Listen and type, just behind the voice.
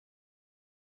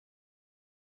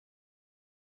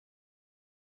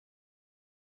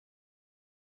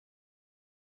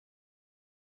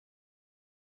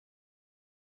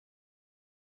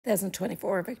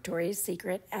2024 Victoria's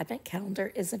Secret Advent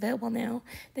Calendar is available now.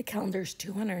 The calendar is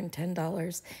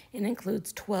 $210 and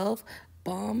includes 12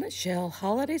 Bombshell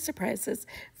holiday surprises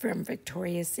from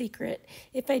Victoria's Secret.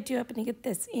 If I do happen to get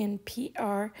this in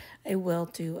PR, I will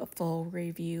do a full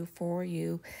review for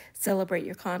you. Celebrate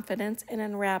your confidence and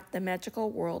unwrap the magical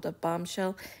world of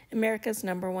Bombshell, America's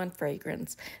 #1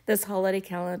 fragrance. This holiday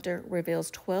calendar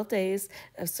reveals 12 days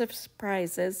of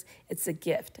surprises. It's a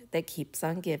gift that keeps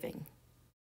on giving.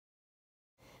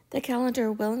 The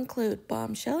calendar will include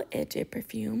Bombshell Eau de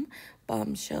Perfume,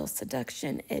 Bombshell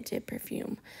Seduction Eau de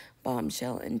Perfume,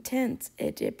 Bombshell Intense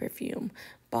Eau de Perfume,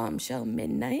 Bombshell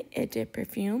Midnight Eau de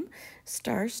Perfume,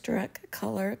 Starstruck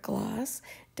Color Gloss,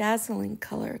 Dazzling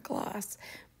Color Gloss,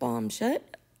 Bombshell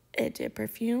Eau de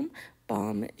Perfume,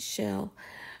 Bombshell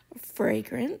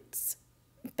Fragrance,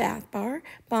 Bath Bar,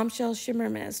 Bombshell Shimmer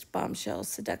Mist, Bombshell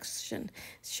Seduction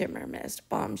Shimmer Mist,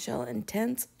 Bombshell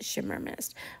Intense Shimmer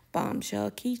Mist,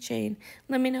 Bombshell Keychain.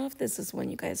 Let me know if this is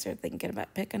one you guys are thinking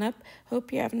about picking up.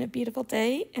 Hope you're having a beautiful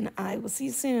day, and I will see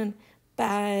you soon.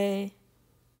 Bye.